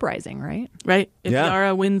Lady Uprising, right? Right? If Yeah.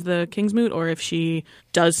 Yara wins the Kingsmoot or if she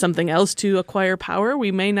does something else to acquire power,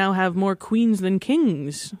 we may now have more queens than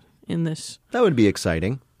kings in this. That would be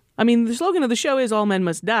exciting. I mean, the slogan of the show is all men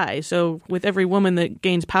must die. So with every woman that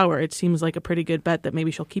gains power, it seems like a pretty good bet that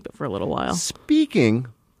maybe she'll keep it for a little while. Speaking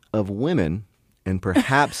of women and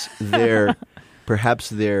perhaps their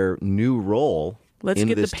new role Let's in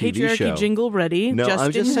get the this TV patriarchy show. jingle ready. No, just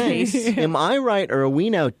I'm just in saying. case. Am I right, or are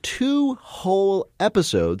we now 2 whole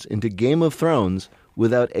episodes into Game of Thrones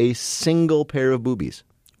without a single pair of boobies?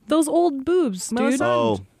 Those old boobs, dude.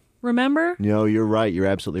 Oh, Remember? no, you're right. You're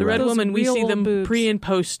absolutely The right. Red Those Woman, we real see them boobs. pre and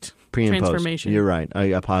post Pre and post. transformation. You're right. I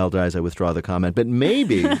apologize. I withdraw the comment. But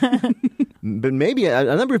maybe,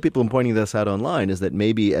 a number of people are pointing this out online is that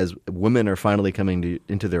maybe as women are finally coming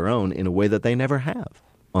into their own in a way that they never have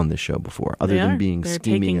on this show before, other than being They're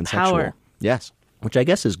scheming taking and power. sexual. Yes, which I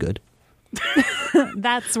guess is good.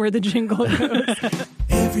 That's where the jingle goes.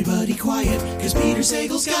 Everybody quiet, because Peter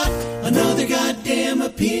Sagal's got another goddamn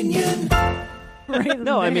opinion. Right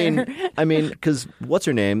No, I mean, because what's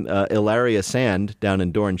her name? Ilaria Sand down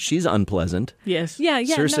in Dorne. She's unpleasant. Yes. Yeah.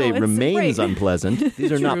 Cersei no, it's remains right. unpleasant.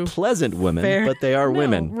 These are not True. pleasant women, Fair. but they are No,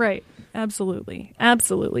 women. Right. Absolutely.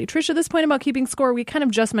 Trisha, this point about keeping score, we kind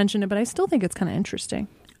of just mentioned it, but I still think it's kind of interesting.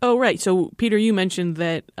 Oh, right. So, Peter, you mentioned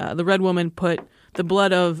that the Red Woman put the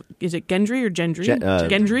blood of, is it Gendry or Gendry?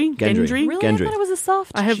 Gendry? Gendry. Really? Gendry. I thought it was a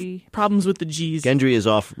soft I have G. problems with the G's. Gendry is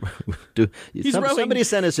off. He's rowing. Somebody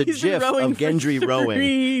sent us a He's been gif rowing of Gendry for rowing.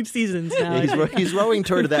 3 seasons now. He's rowing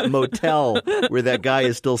toward that motel where that guy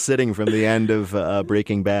is still sitting from the end of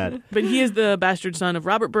Breaking Bad. But he is the bastard son of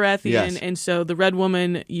Robert Baratheon, Yes. and so the Red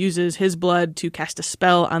Woman uses his blood to cast a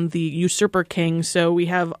spell on the usurper king. So we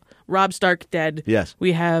have Robb Stark dead. Yes.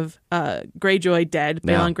 We have Greyjoy dead.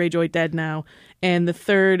 Now. Balon Greyjoy dead now. And the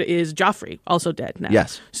third is Joffrey, also dead now.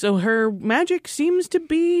 Yes. So her magic seems to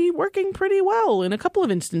be working pretty well in a couple of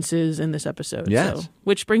instances in this episode. Yes. So,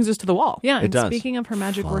 which brings us to the wall. Yeah, It and does. speaking of her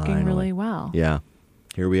magic working Finally. really well. Yeah,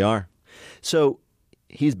 here we are. So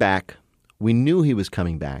he's back. We knew he was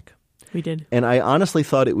coming back. We did. And I honestly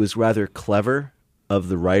thought it was rather clever of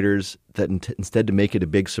the writers that instead to make it a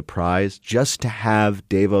big surprise, just to have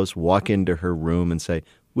Davos walk into her room and say,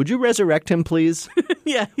 "Would you resurrect him, please?"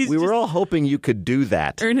 Yeah, we were all hoping you could do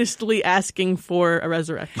that. Earnestly asking for a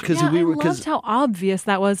resurrection. Because I loved how obvious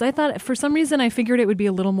that was. I thought, for some reason, I figured it would be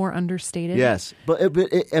a little more understated. Yes, but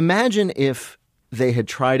imagine if they had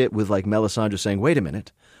tried it with like Melisandre saying, "Wait a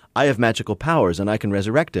minute, I have magical powers and I can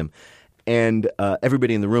resurrect him." And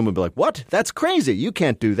everybody in the room would be like, "What? That's crazy. You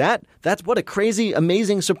can't do that. That's what a crazy,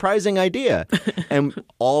 amazing, surprising idea." And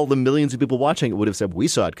all the millions of people watching it would have said, "We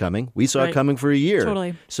saw it coming. We saw it coming for a year."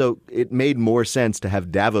 Totally. So it made more sense to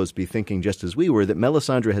have Davos be thinking just as we were, that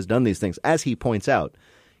Melisandre has done these things. As he points out,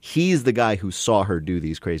 he's the guy who saw her do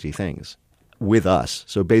these crazy things with us.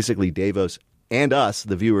 So basically Davos and us,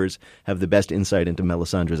 the viewers, have the best insight into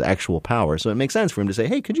Melisandre's actual power. So it makes sense for him to say,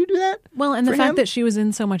 "Hey, could you do that?" Well, and the for fact him? that she was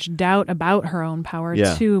in so much doubt about her own power,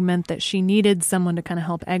 too, meant that she needed someone to kind of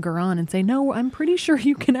help egg her on and say, "No, I'm pretty sure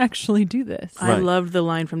you can actually do this." I loved the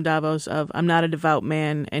line from Davos of, "I'm not a devout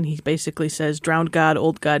man," and he basically says, "Drowned god,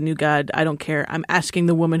 old god, new god, I don't care. I'm asking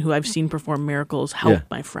the woman who I've seen perform miracles, help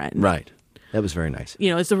my friend." Right. That was very nice.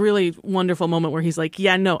 You know, it's a really wonderful moment where he's like,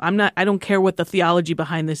 "Yeah, no, I don't care what the theology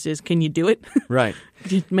behind this is. Can you do it?" Right.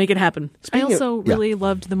 Make it happen. I also really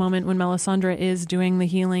loved the moment when Melisandre is doing the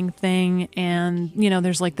healing thing and, you know,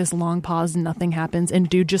 there's like this long pause and nothing happens and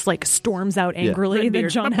dude just like storms out angrily that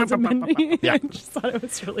Jon hasn't been. I just thought it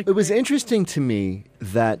was really It was interesting to me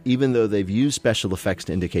that even though they've used special effects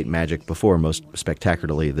to indicate magic before, most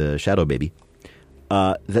spectacularly the Shadow Baby,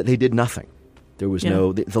 that they did nothing. There was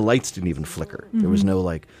no, the lights didn't even flicker. There was no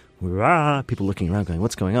like, "Rah," people looking around going,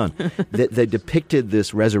 "What's going on?" They depicted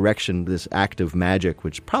this resurrection, this act of magic,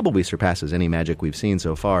 which probably surpasses any magic we've seen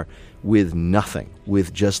so far, with nothing.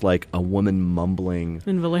 With just like a woman mumbling.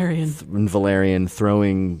 In Valerian. In Valerian,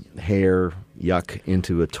 throwing hair, yuck,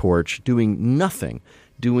 into a torch, doing nothing.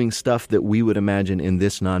 Doing stuff that we would imagine in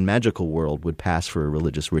this non-magical world would pass for a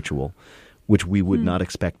religious ritual, which we would not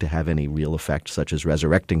expect to have any real effect, such as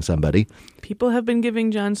resurrecting somebody. People have been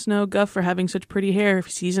giving Jon Snow guff for having such pretty hair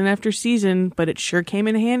season after season, but it sure came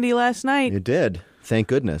in handy last night. It did. Thank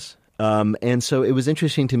goodness. And so it was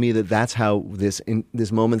interesting to me that that's how this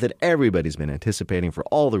moment that everybody's been anticipating for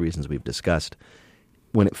all the reasons we've discussed,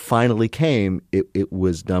 when it finally came, it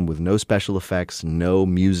was done with no special effects, no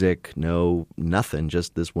music, no nothing,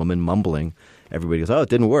 just this woman mumbling. Everybody goes, "Oh, it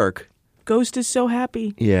didn't work." Ghost is so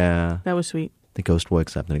happy. Yeah. That was sweet. The ghost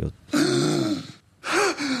wakes up and he goes...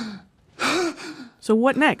 So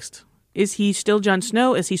what next? Is he still Jon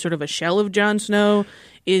Snow? Is he sort of a shell of Jon Snow?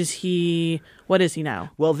 What is he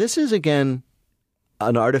now? Well, this is, again,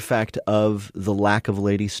 an artifact of the lack of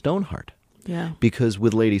Lady Stoneheart. Yeah. Because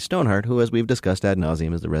with Lady Stoneheart, who, as we've discussed ad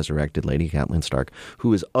nauseum, is the resurrected Lady Catelyn Stark,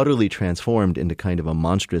 who is utterly transformed into kind of a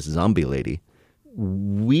monstrous zombie lady,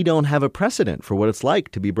 we don't have a precedent for what it's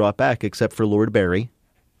like to be brought back, except for Lord Barry,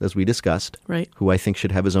 as we discussed, right? Who I think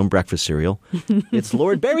should have his own breakfast cereal. It's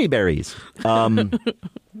Lord Berries.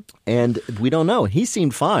 And we don't know. He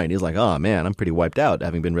seemed fine. He's like, "Oh, man, I'm pretty wiped out,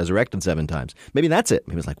 having been resurrected 7 times. Maybe that's it."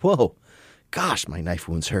 He was like, "Whoa, gosh, my knife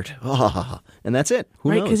wounds hurt." Oh, and that's it.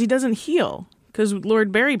 Who knows? Because he doesn't heal. Because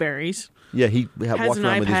Lord Berries... Yeah, he has walked an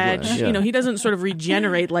around eye with patch. his... Yeah. You know, he doesn't sort of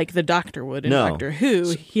regenerate like the Doctor would in Doctor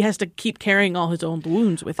Who. He has to keep carrying all his own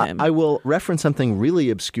wounds with him. I will reference something really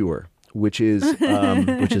obscure, which is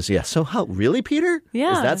yeah. So how really, Peter?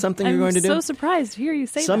 Yeah, is that something you're going to do? I'm so surprised to hear you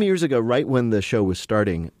say that. Some years ago, right when the show was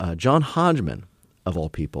starting, John Hodgman, of all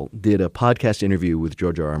people, did a podcast interview with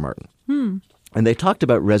George R.R. Martin, and they talked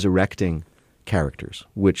about resurrecting characters,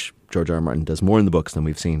 which George R.R. Martin does more in the books than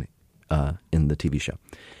we've seen in the TV show.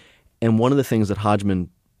 And one of the things that Hodgman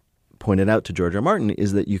pointed out to George R. Martin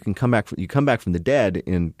is that you come back from the dead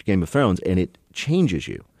in Game of Thrones and it changes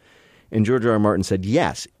you. And George R. Martin said,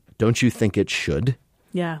 "Yes, don't you think it should?"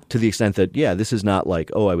 Yeah. To the extent that, yeah, this is not like,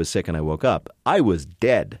 "Oh, I was sick and I woke up." I was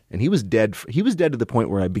dead. And he was dead. He was dead to the point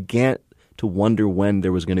where I began to wonder when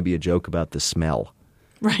there was going to be a joke about the smell.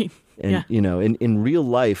 Right. And, you know, in real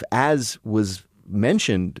life, as was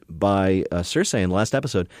mentioned by Cersei in the last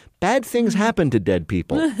episode, bad things happen to dead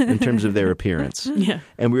people in terms of their appearance. Yeah.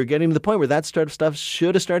 And we were getting to the point where that sort of stuff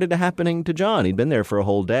should have started happening to Jon. He'd been there for a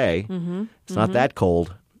whole day. It's not that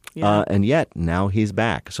cold. Yeah. And yet, now he's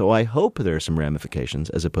back. So I hope there are some ramifications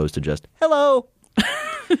as opposed to just, "Hello."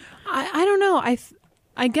 I don't know.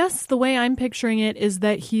 I guess the way I'm picturing it is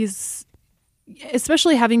that he's,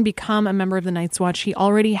 especially having become a member of the Night's Watch, he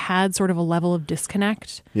already had sort of a level of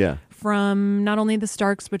disconnect. Yeah. From not only the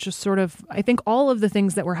Starks, but just sort of, I think, all of the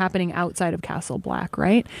things that were happening outside of Castle Black,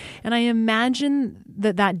 right? And I imagine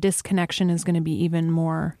that disconnection is going to be even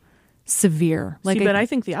more severe. See, but I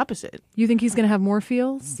think the opposite. You think he's going to have more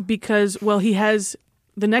feels? Because, well, he has...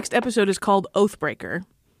 The next episode is called Oathbreaker,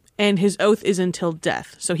 and his oath is until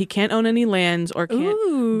death. So he can't own any lands or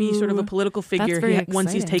can't be sort of a political figure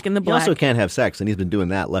once he's taken the He black. also can't have sex, and he's been doing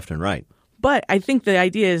that left and right. But I think the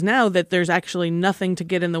idea is now that there's actually nothing to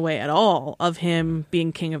get in the way at all of him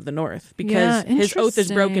being king of the North, because his oath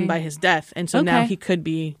is broken by his death, and so now he could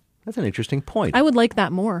be... That's an interesting point. I would like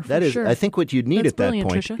that more, That is, sure. I think what you'd need That's at that brilliant,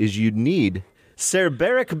 point Tricia. is you'd need Sir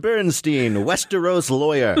Beric Bernstein, Westeros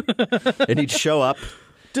lawyer. And he'd show up.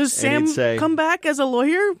 Does Sam say, come back as a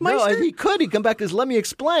lawyer, Meister? No, he could. He'd come back as, let me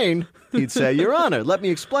explain. He'd say, Your Honor, let me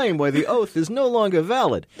explain why the oath is no longer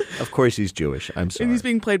valid. Of course he's Jewish. I'm sorry. And he's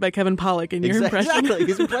being played by Kevin Pollak in your impression. Exactly.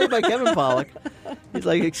 He's been played by Kevin Pollak. He's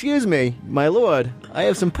like, excuse me, my lord, I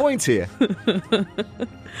have some points here.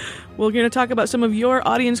 We're going to talk about some of your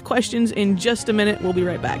audience questions in just a minute. We'll be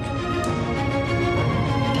right back.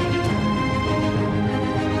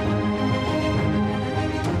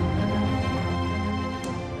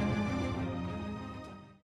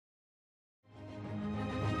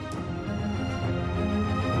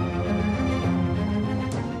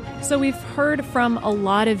 So we've heard from a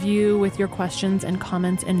lot of you with your questions and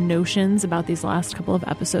comments and notions about these last couple of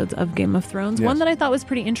episodes of Game of Thrones. Yes. One that I thought was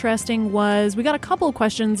pretty interesting was we got a couple of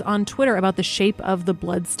questions on Twitter about the shape of the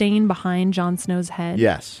bloodstain behind Jon Snow's head.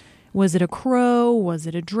 Yes. Was it a crow? Was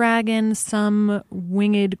it a dragon? Some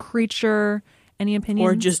winged creature? Any opinions?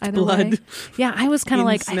 Or just either blood. way? Yeah, I was kind of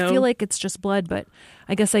In like, snow. I feel like it's just blood, but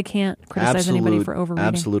I guess I can't criticize anybody for overreading.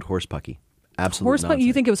 Absolute horse pucky. Absolute Horse pucky? nonsense.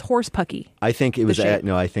 You think it was horse pucky? I think it was. shape.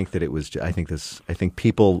 No, I think that it was. I think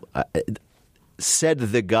people said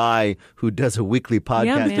the guy who does a weekly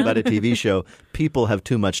podcast man. about a TV show. People have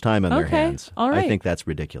too much time on their Okay, hands. all right. I think that's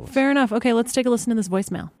ridiculous. Fair enough. Okay, let's take a listen to this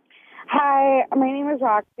voicemail. Hi, my name is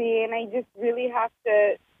Roxy, and I just really have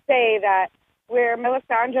to say that where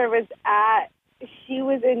Melisandre was at, she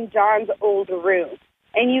was in John's old room,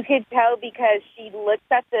 and you could tell because she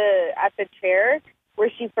looked at the chair where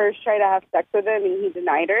she first tried to have sex with him, and he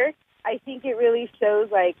denied her. I think it really shows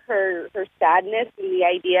like her sadness and the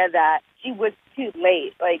idea that she was too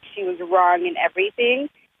late, like she was wrong in everything.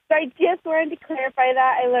 So I just wanted to clarify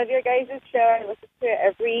that. I love your guys' show. I listen to it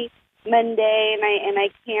every Monday, and I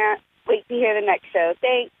can't wait to hear the next show.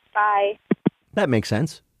 Thanks. Bye. That makes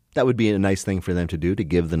sense. That would be a nice thing for them to do, to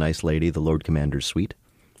give the nice lady the Lord Commander's suite.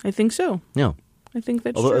 I think so. Yeah. I think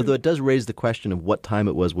that's Although true. it does raise the question of what time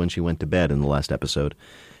it was when she went to bed in the last episode,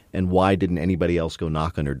 and why didn't anybody else go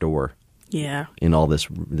knock on her door Yeah. in all this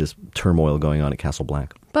turmoil going on at Castle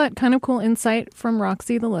Black. But kind of cool insight from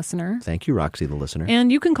Roxy, the listener. Thank you, Roxy, the listener.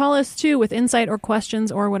 And you can call us, too, with insight or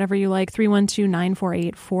questions or whatever you like.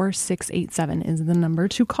 312-948-4687 is the number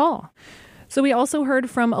to call. So we also heard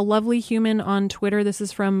from a lovely human on Twitter. This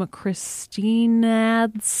is from Christine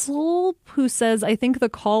Adsel, who says, I think the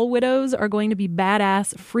Call Widows are going to be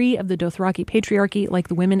badass, free of the Dothraki patriarchy, like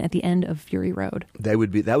the women at the end of Fury Road. That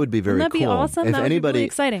would be very Wouldn't that cool. be awesome? If That would be anybody, really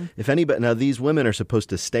exciting. If anybody, now these women are supposed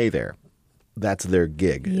to stay there. That's their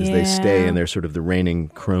gig, is they stay and they're sort of the reigning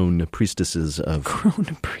crone priestesses of...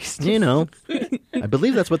 Crone priestess. You know, I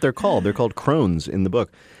believe that's what they're called. They're called crones in the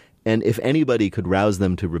book. And if anybody could rouse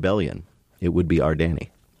them to rebellion, it would be Ardani.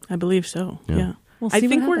 I believe so. Yeah. We'll I see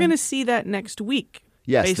think what we're going to happens. see that next week.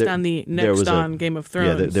 Yes, based there- on the there was next on Game of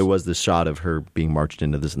Thrones. Yeah, there was this shot of her being marched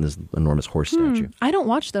into this enormous horse statue. I don't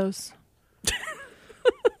watch those.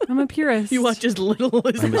 I'm a purist. You watch as little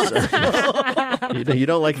as You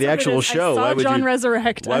don't like the actual show. I saw Why would John you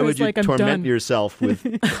resurrect. Why I was would you like, I'm torment done. yourself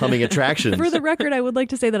with coming attractions? For the record, I would like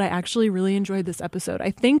to say that I actually really enjoyed this episode. I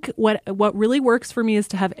think what really works for me is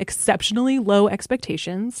to have exceptionally low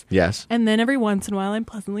expectations. Yes. And then every once in a while, I'm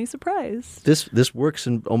pleasantly surprised. This works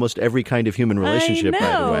in almost every kind of human relationship, by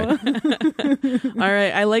the way. All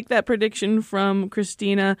right, I like that prediction from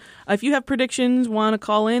Christina. If you have predictions, want to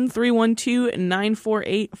call in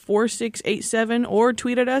 312-948-4687 or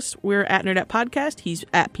tweet at us. We're at Nerdette Podcast. He's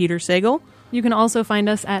at Peter Sagal. You can also find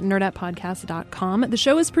us at nerdettepodcast.com. The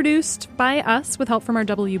show is produced by us with help from our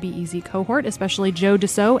WBEZ cohort, especially Joe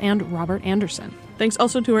Deso and Robert Anderson. Thanks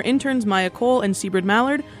also to our interns, Maya Cole and Seabird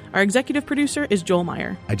Mallard. Our executive producer is Joel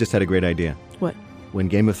Meyer. I just had a great idea. What? When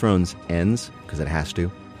Game of Thrones ends, because it has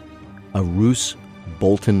to, a Roose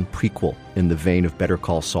Bolton prequel in the vein of Better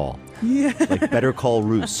Call Saul. Yeah. Like Better Call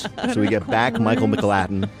Roose. So we get back Michael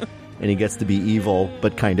McLatten, and he gets to be evil,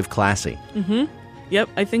 but kind of classy. Mm-hmm. Yep,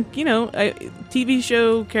 I think, TV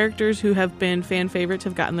show characters who have been fan favorites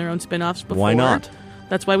have gotten their own spin-offs before. Why not?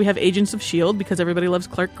 That's why we have Agents of S.H.I.E.L.D., because everybody loves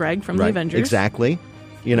Clark Gregg from the Avengers. Exactly.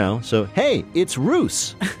 So, hey, it's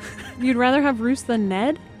Roose. You'd rather have Roose than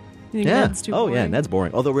Ned? You think Yeah. Ned's too Oh, boring? yeah. Ned's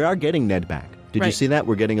boring. Although we are getting Ned back. Did you Right. see that?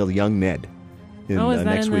 We're getting a young Ned in Oh, is that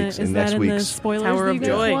next in week's. the, is next that in week's. the spoilers Tower that of you guys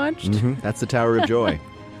Joy. watched? That's the Tower of Joy.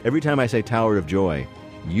 Every time I say Tower of Joy,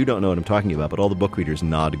 you don't know what I'm talking about, but all the book readers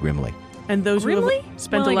nod grimly. And those who Really? have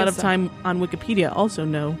spent Well, a I lot guess of so. time on Wikipedia also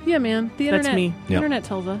know. Yeah, man. The That's internet. me. The Yep. internet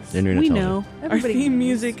tells us. The internet we tells know. us. Our Everybody theme knows.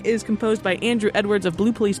 music is composed by Andrew Edwards of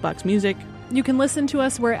Blue Police Box Music. You can listen to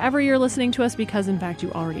us wherever you're listening to us because, in fact,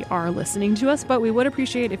 you already are listening to us. But we would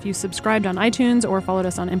appreciate if you subscribed on iTunes or followed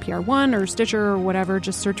us on NPR One or Stitcher or whatever.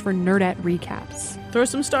 Just search for Nerdette Recaps. Throw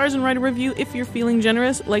some stars and write a review if you're feeling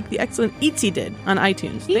generous, like the excellent Eatsy did on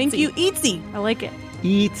iTunes. Thank you, Eatsy. I like it.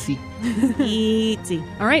 Eatsy. Eatsy.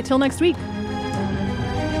 All right, till next week.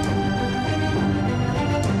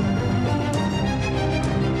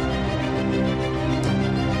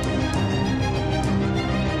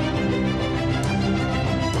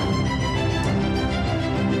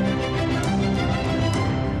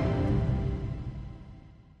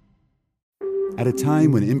 At a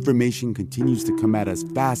time when information continues to come at us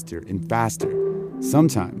faster and faster,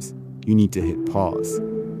 sometimes you need to hit pause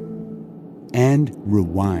and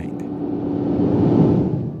rewind.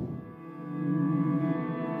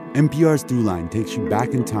 NPR's Throughline takes you back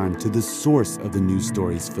in time to the source of the news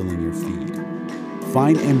stories filling your feed.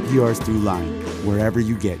 Find NPR's Throughline wherever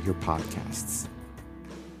you get your podcasts.